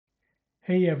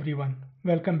Hey everyone,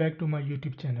 welcome back to my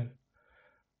YouTube channel.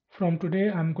 From today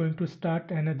I'm going to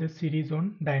start another series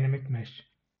on dynamic mesh.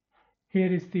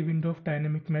 Here is the window of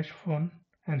dynamic mesh from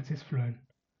Ansys Fluent.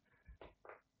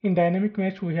 In dynamic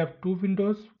mesh we have two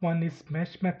windows. One is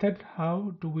mesh method,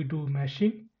 how do we do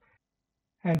meshing,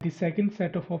 and the second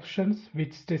set of options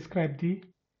which describe the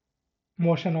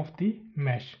motion of the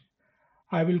mesh.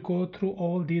 I will go through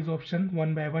all these options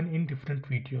one by one in different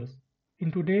videos.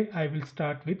 In today I will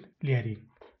start with layering.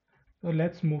 So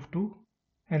let's move to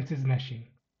Ansys meshing.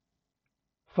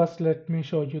 First, let me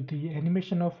show you the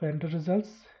animation of render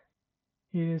results.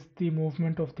 Here is the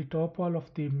movement of the top wall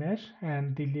of the mesh,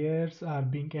 and the layers are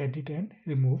being added and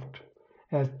removed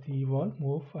as the wall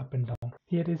move up and down.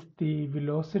 Here is the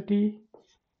velocity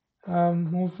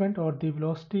movement or the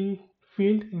velocity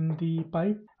field in the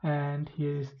pipe, and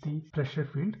here is the pressure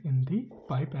field in the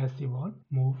pipe as the wall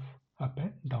move up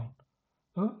and down.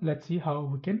 So let's see how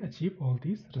we can achieve all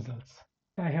these results.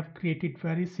 I have created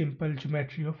very simple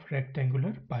geometry of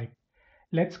rectangular pipe.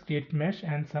 Let's create mesh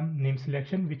and some name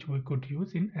selection which we could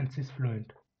use in Ansys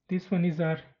Fluent. This one is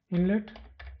our inlet.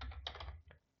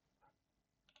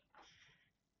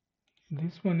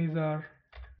 This one is our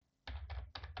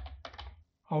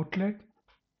outlet.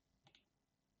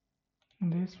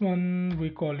 This one we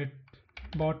call it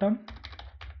bottom.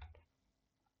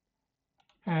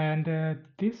 And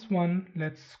this one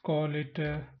let's call it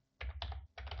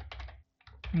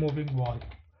moving wall.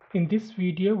 In this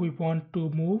video we want to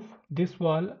move this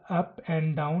wall up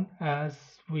and down as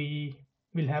we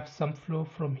will have some flow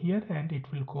from here and it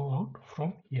will go out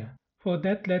from here. For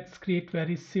that, let's create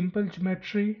very simple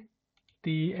geometry.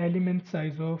 The element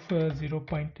size of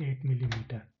 0.8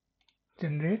 millimeter.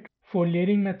 Generate. For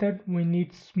layering method, we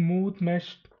need smooth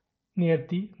mesh near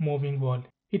the moving wall.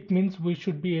 It means we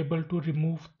should be able to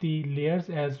remove the layers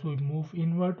as we move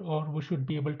inward, or we should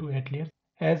be able to add layers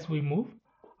as we move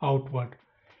outward.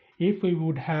 If we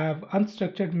would have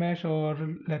unstructured mesh, or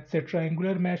let's say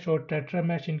triangular mesh or tetra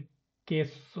mesh in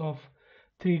case of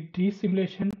 3D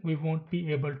simulation, we won't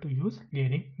be able to use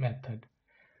layering method.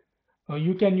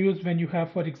 You can use when you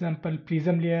have, for example,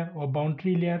 prism layer or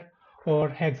boundary layer or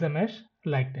hexamesh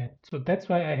like that. So that's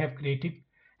why I have created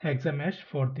hexamesh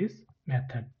for this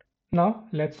method. Now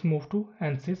let's move to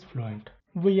Ansys Fluent.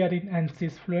 We are in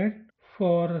Ansys Fluent.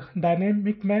 For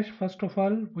dynamic mesh, first of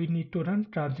all, we need to run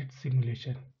transit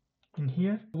simulation. In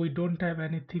here, we don't have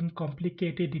anything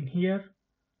complicated in here.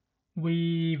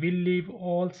 We will leave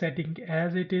all setting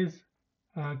as it is.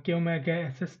 K omega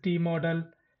SST model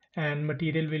and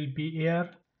material will be air.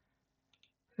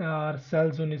 Our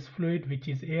cell zone is fluid, which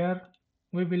is air.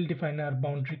 We will define our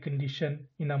boundary condition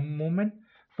in a moment.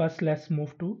 First, let's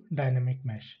move to dynamic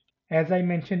mesh. As I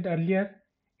mentioned earlier,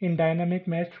 in dynamic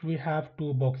mesh we have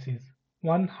two boxes.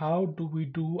 One, how do we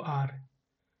do our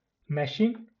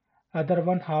meshing? Other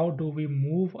one, how do we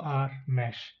move our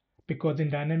mesh? Because in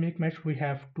dynamic mesh we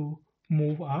have to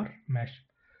move our mesh.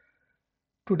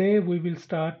 Today we will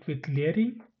start with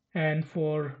layering, and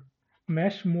for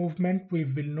mesh movement we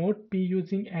will not be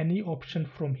using any option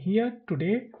from here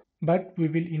today, but we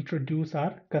will introduce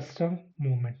our custom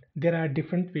movement. There are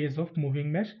different ways of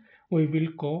moving mesh. We will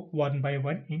go one by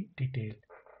one in detail.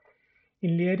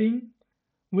 In layering,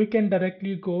 we can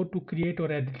directly go to create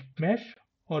or edit mesh,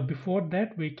 or before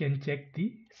that we can check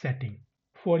the setting.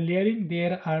 For layering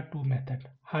there are two methods,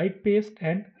 height based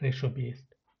and ratio based.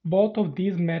 Both of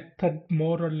these methods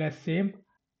more or less same.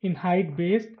 In height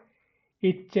based,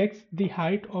 it checks the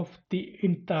height of the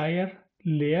entire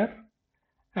layer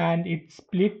and it's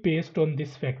split based on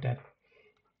this factor.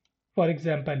 For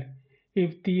example,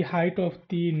 if the height of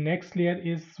the next layer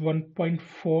is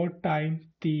 1.4 times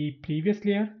the previous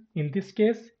layer, in this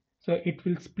case, so it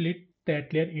will split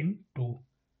that layer in two.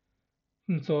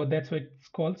 So that's why it's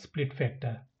called split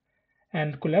factor.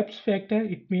 And collapse factor,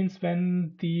 it means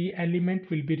when the element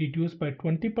will be reduced by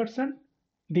 20%,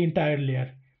 the entire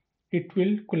layer, it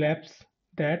will collapse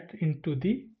that into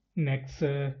the next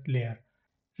layer.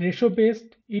 Ratio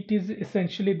based, it is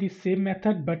essentially the same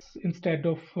method, but instead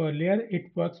of layer,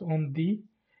 it works on the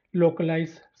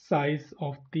localized size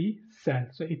of the cell.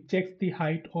 So it checks the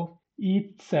height of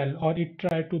each cell, or it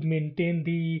try to maintain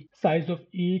the size of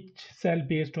each cell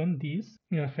based on these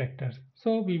factors.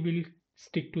 So we will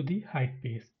stick to the height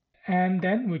base, and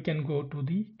then we can go to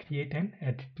the create and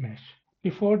edit mesh.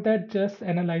 Before that, just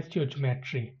analyze your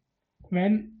geometry.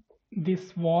 When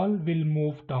this wall will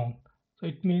move down, so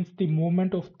it means the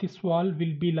movement of this wall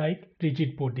will be like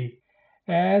rigid body.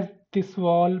 As this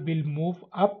wall will move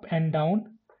up and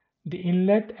down, the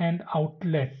inlet and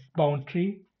outlet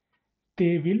boundary,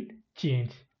 they will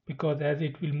change, because as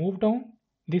it will move down,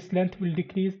 this length will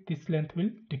decrease, this length will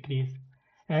decrease,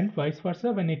 and vice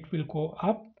versa. When it will go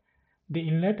up, the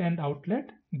inlet and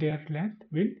outlet, their length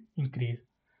will increase.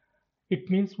 It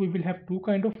means we will have two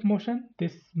kind of motion,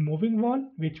 this moving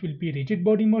wall, which will be rigid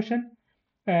body motion,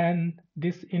 and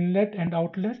this inlet and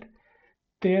outlet,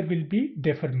 there will be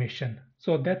deformation.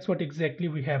 So that's what exactly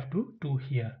we have to do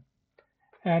here.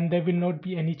 And there will not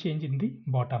be any change in the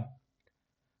bottom.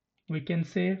 We can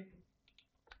say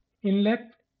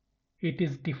inlet, it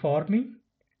is deforming,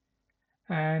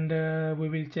 and we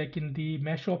will check in the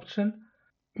mesh option.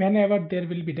 Whenever there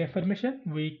will be deformation,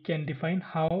 we can define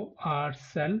how our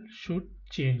cell should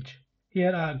change.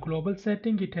 Here our global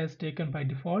setting, it has taken by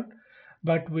default,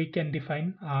 but we can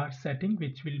define our setting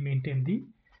which will maintain the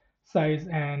size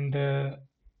and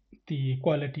the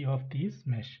quality of these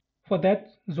mesh. For that,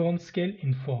 zone scale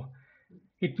info,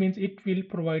 it means it will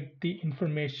provide the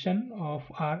information of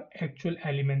our actual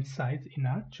element size in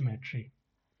our geometry,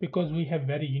 because we have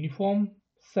very uniform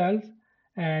cells,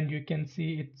 and you can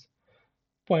see it's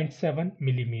 0.7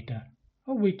 millimeter.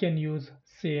 Or we can use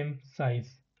same size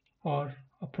or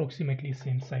approximately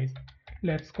same size.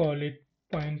 Let's call it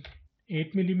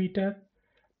 0.8 millimeter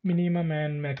minimum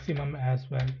and maximum as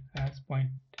well as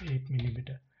 0.8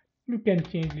 millimeter. You can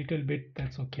change little bit,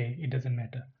 that's okay, it doesn't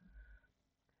matter.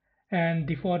 And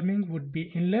deforming would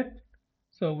be inlet.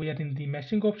 So we are in the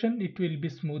meshing option, it will be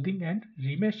smoothing and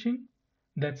remeshing.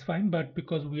 That's fine, but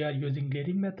because we are using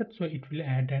layering method, so it will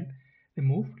add and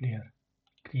remove layer,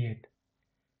 create.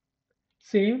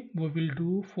 Same we will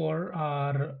do for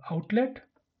our outlet.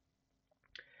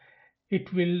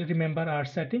 It will remember our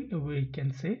setting, we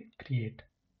can say create.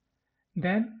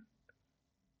 Then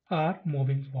our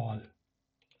moving wall.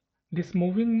 This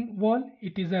moving wall,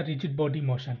 it is a rigid body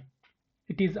motion.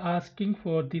 It is asking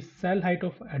for the cell height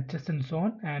of adjacent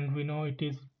zone, and we know it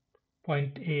is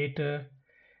 0.8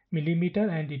 millimeter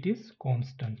and it is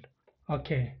constant.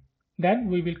 Okay, then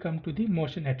we will come to the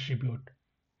motion attribute.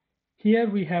 Here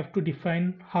we have to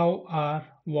define how our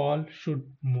wall should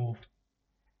move.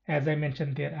 As I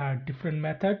mentioned, there are different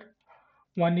methods.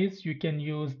 One is you can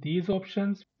use these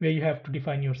options where you have to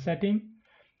define your setting.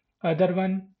 Other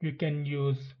one, you can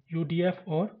use UDF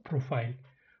or profile.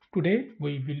 Today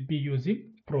we will be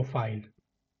using profile.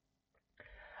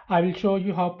 I will show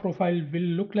you how profile will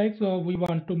look like. So we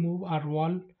want to move our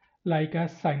wall like a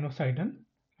sinusoidal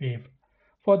wave.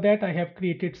 For that I have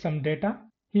created some data.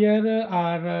 Here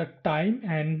are time,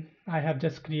 and I have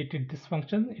just created this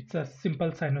function. It's a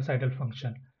simple sinusoidal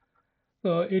function.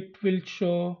 So it will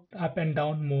show up and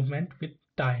down movement with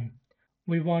time.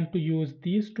 We want to use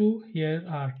these two. Here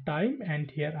are time and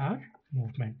here are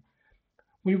movement.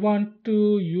 We want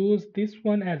to use this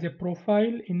one as a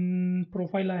profile. In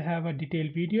profile I have a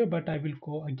detailed video, but I will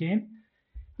go again.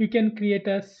 You can create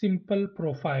a simple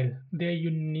profile. There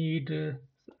you need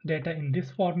data in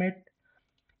this format.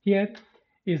 Here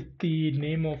is the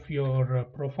name of your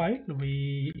profile.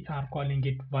 We are calling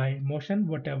it Y motion,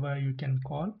 whatever you can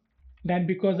call. Then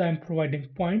because I'm providing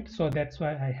points, so that's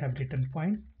why I have written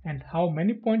point. And how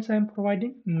many points I'm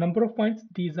providing? Number of points,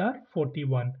 these are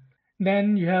 41.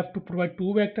 Then you have to provide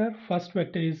two vector. First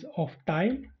vector is of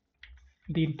time,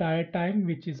 the entire time,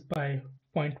 which is by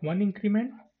 0.1 increment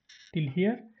till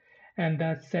here. And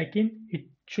the second, it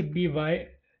should be y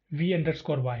v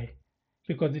underscore y,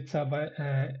 because it's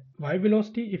a y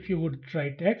velocity. If you would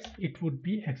write x, it would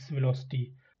be x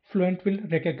velocity. Fluent will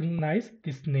recognize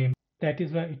this name. That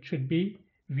is why it should be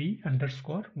v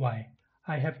underscore y.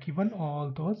 I have given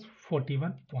all those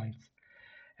 41 points,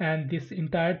 and this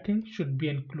entire thing should be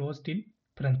enclosed in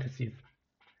parentheses.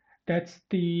 That's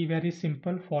the very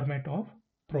simple format of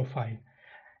profile,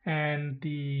 and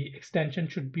the extension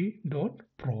should be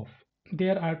 .prof.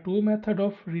 There are two methods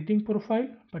of reading profile,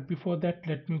 but before that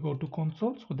let me go to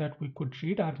console so that we could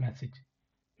read our message.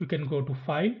 You can go to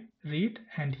file, read,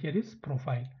 and here is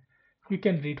profile. You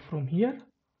can read from here.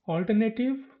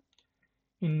 Alternative,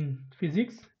 in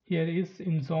physics, here is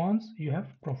in zones you have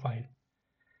profile,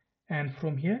 and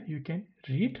from here you can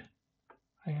read.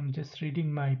 I am just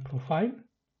reading my profile,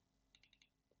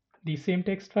 the same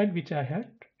text file which I had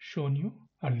shown you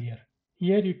earlier.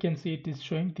 Here you can see it is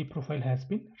showing the profile has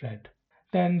been read.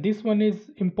 Then this one is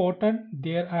important.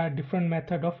 There are different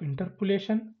method of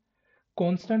interpolation.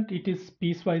 Constant, it is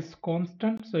piecewise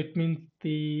constant, so it means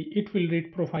it will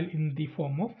read profile in the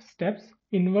form of steps.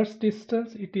 Inverse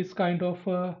distance, it is kind of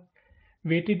a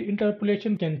weighted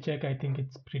interpolation. Can check, I think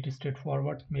it's pretty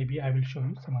straightforward. Maybe I will show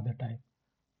you some other time,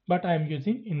 but I am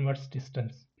using inverse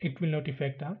distance. It will not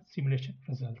affect our simulation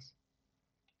results.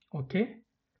 Okay,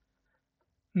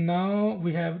 Now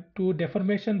we have two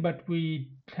deformation, but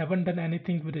we haven't done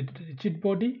anything with the rigid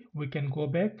body. We can go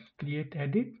back, create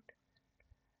edit,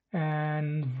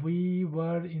 and we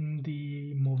were in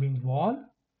the moving wall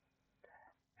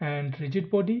and rigid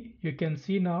body. You can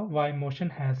see now why motion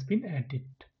has been added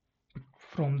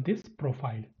from this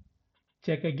profile.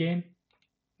 Check again,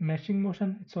 meshing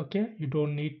motion, it's okay. You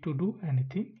don't need to do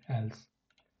anything else.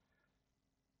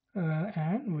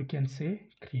 And we can say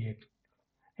create,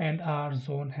 and our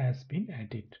zone has been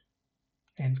added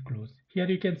and close. Here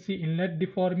you can see inlet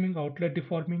deforming, outlet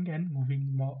deforming, and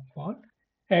moving wall.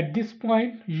 At this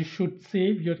point, you should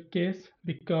save your case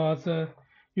because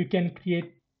you can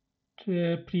create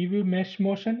preview mesh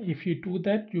motion. If you do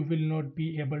that, you will not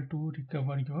be able to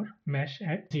recover your mesh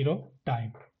at 0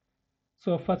 time.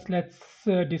 So first let's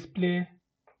display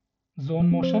zone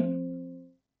motion.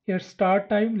 Here start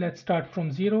time, let's start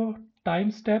from 0.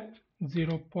 Time step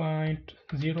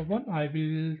 0.01. I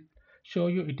will show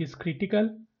you it is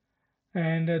critical.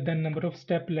 And then number of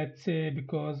step, let's say,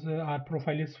 because our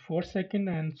profile is 4 second,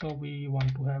 and so we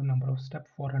want to have number of step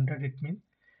 400. It means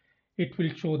it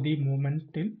will show the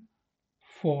movement till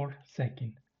 4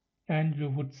 second, and you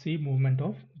would see movement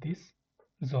of this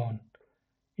zone.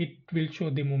 It will show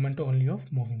the movement only of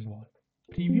moving wall.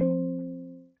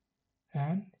 Preview,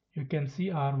 and you can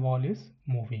see our wall is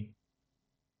moving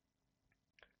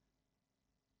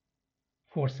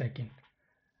 4 second.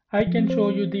 I can show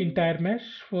you the entire mesh.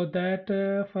 For that,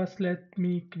 first let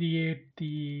me create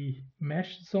the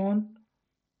mesh zone,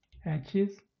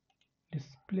 edges,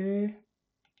 display.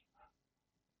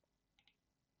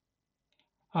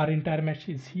 Our entire mesh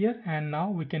is here, and now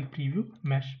we can preview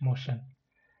mesh motion.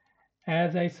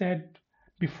 As I said,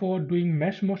 before doing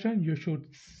mesh motion, you should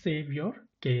save your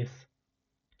case.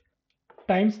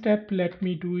 Time step, let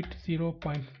me do it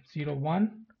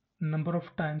 0.01. Number of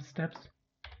time steps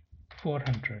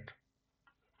 400.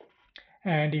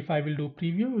 And if I will do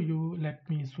preview, you let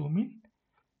me zoom in,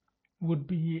 would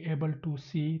be able to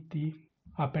see the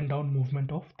up and down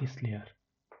movement of this layer.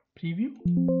 Preview,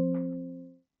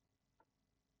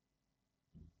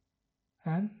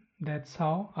 and that's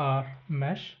how our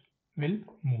mesh will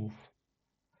move.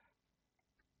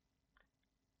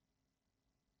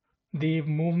 The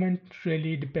movement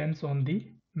really depends on the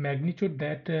magnitude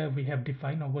that we have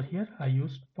defined over here. I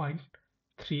used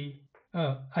 0.3,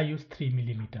 I used 3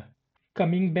 millimeter.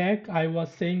 Coming back, I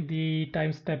was saying the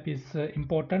time step is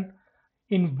important.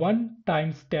 In one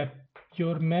time step,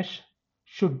 your mesh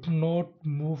should not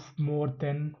move more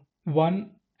than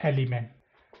one element.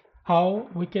 How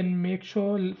we can make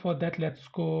sure for that? Let's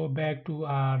go back to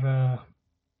our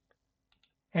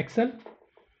Excel.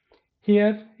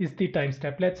 Here is the time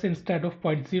step. Let's, instead of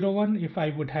 0.01, if I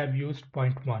would have used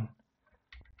 0.1.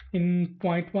 In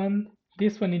 0.1,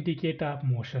 this one indicate our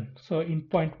motion. So in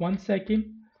 0.1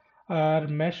 second, our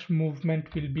mesh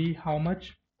movement will be how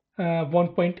much?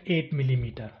 1.8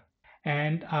 millimeter.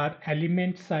 And our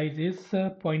element size is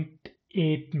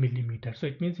 0.8 millimeter. So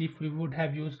it means if we would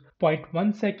have used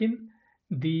 0.1 second,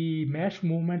 the mesh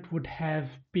movement would have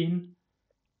been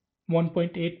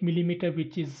 1.8 millimeter,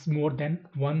 which is more than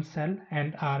one cell,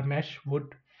 and our mesh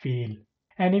would fail.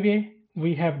 Anyway,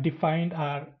 we have defined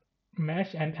our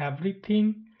mesh and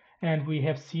everything, and we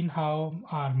have seen how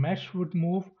our mesh would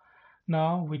move.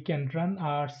 Now we can run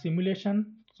our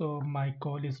simulation. So my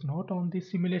call is not on the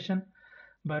simulation,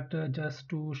 but just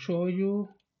to show you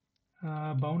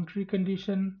boundary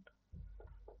condition,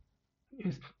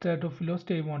 instead of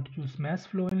velocity I want to use mass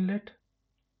flow inlet,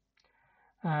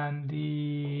 and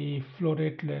the flow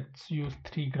rate, let's use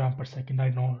 3 gram per second. I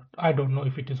don't know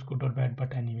if it is good or bad,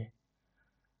 but anyway,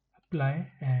 apply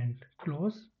and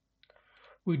close.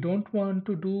 We don't want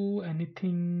to do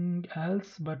anything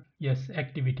else, but yes,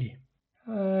 activity.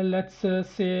 Let's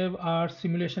save our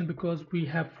simulation because we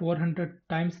have 400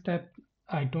 time step.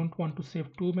 I don't want to save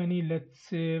too many. Let's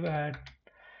save at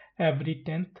every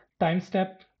 10th time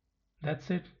step.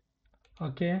 That's it.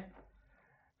 Okay.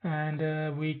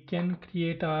 And we can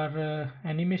create our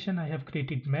animation. I have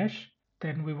created mesh.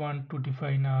 Then we want to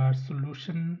define our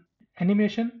solution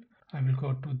animation. I will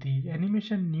go to the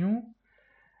animation, new,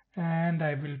 and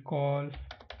I will call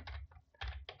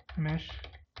mesh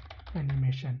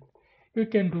animation. You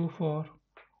can do for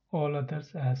all others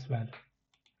as well.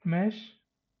 Mesh.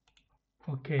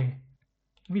 Okay,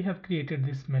 we have created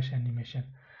this mesh animation.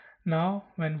 Now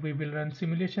when we will run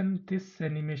simulation, this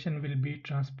animation will be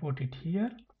transported here,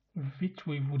 which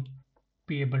we would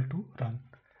be able to run.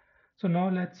 So now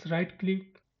let's right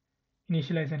click,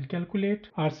 initialize and calculate.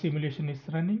 Our simulation is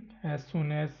running. As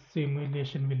soon as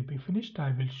simulation will be finished,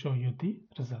 I will show you the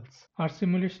results. Our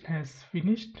simulation has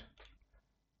finished.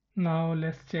 Now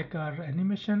let's check our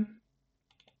animation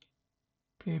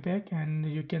playback, and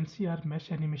you can see our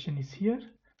mesh animation is here.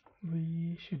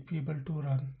 We should be able to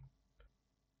run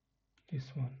this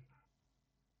one,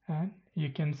 and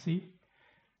you can see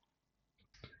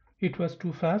it was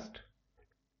too fast.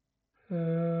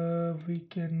 We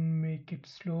can make it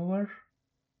slower.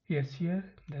 Yes, here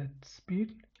that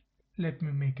speed. Let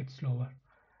me make it slower.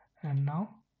 And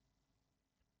now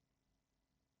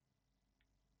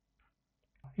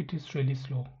it is really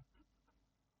slow.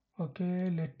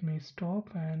 Okay, let me stop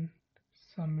and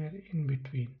somewhere in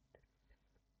between.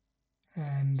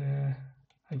 And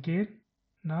again,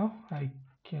 now I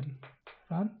can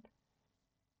run.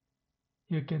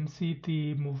 You can see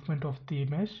the movement of the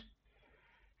mesh.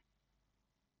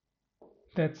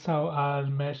 That's how our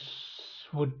mesh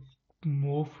would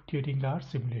move during our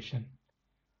simulation.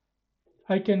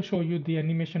 I can show you the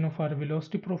animation of our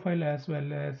velocity profile as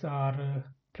well as our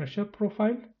pressure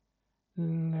profile.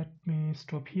 Let me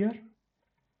stop here.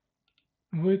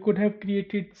 We could have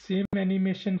created same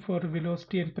animation for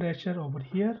velocity and pressure over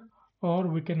here, or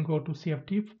we can go to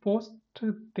CFD post.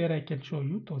 There I can show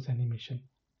you those animation.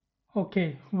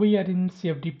 Okay, we are in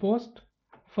CFD post.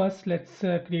 First, let's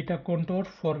create a contour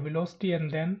for velocity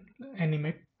and then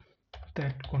animate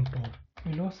that contour.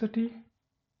 Velocity,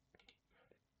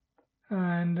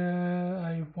 and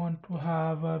I want to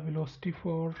have a velocity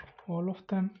for all of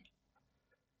them.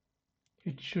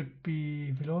 It should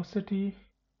be velocity.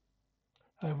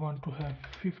 I want to have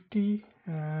 50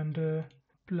 and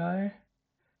apply.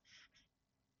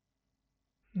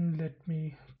 Let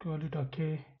me call it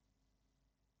okay.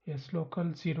 Yes,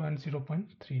 local 0 and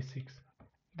 0.36.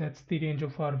 That's the range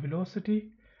of our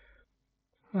velocity.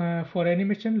 For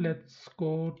animation, let's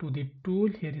go to the tool.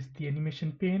 Here is the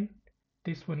animation pane.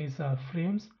 This one is our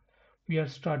frames. We are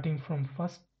starting from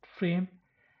first frame,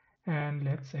 and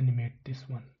let's animate this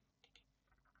one.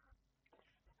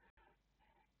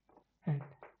 And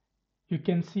you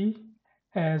can see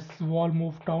as wall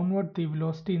moves downward, the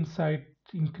velocity inside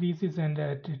increases, and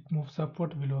as it moves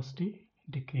upward, velocity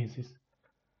decreases.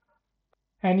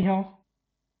 Anyhow,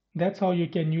 that's how you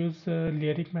can use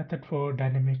layering method for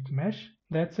dynamic mesh.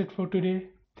 That's it for today.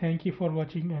 Thank you for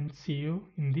watching and see you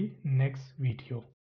in the next video.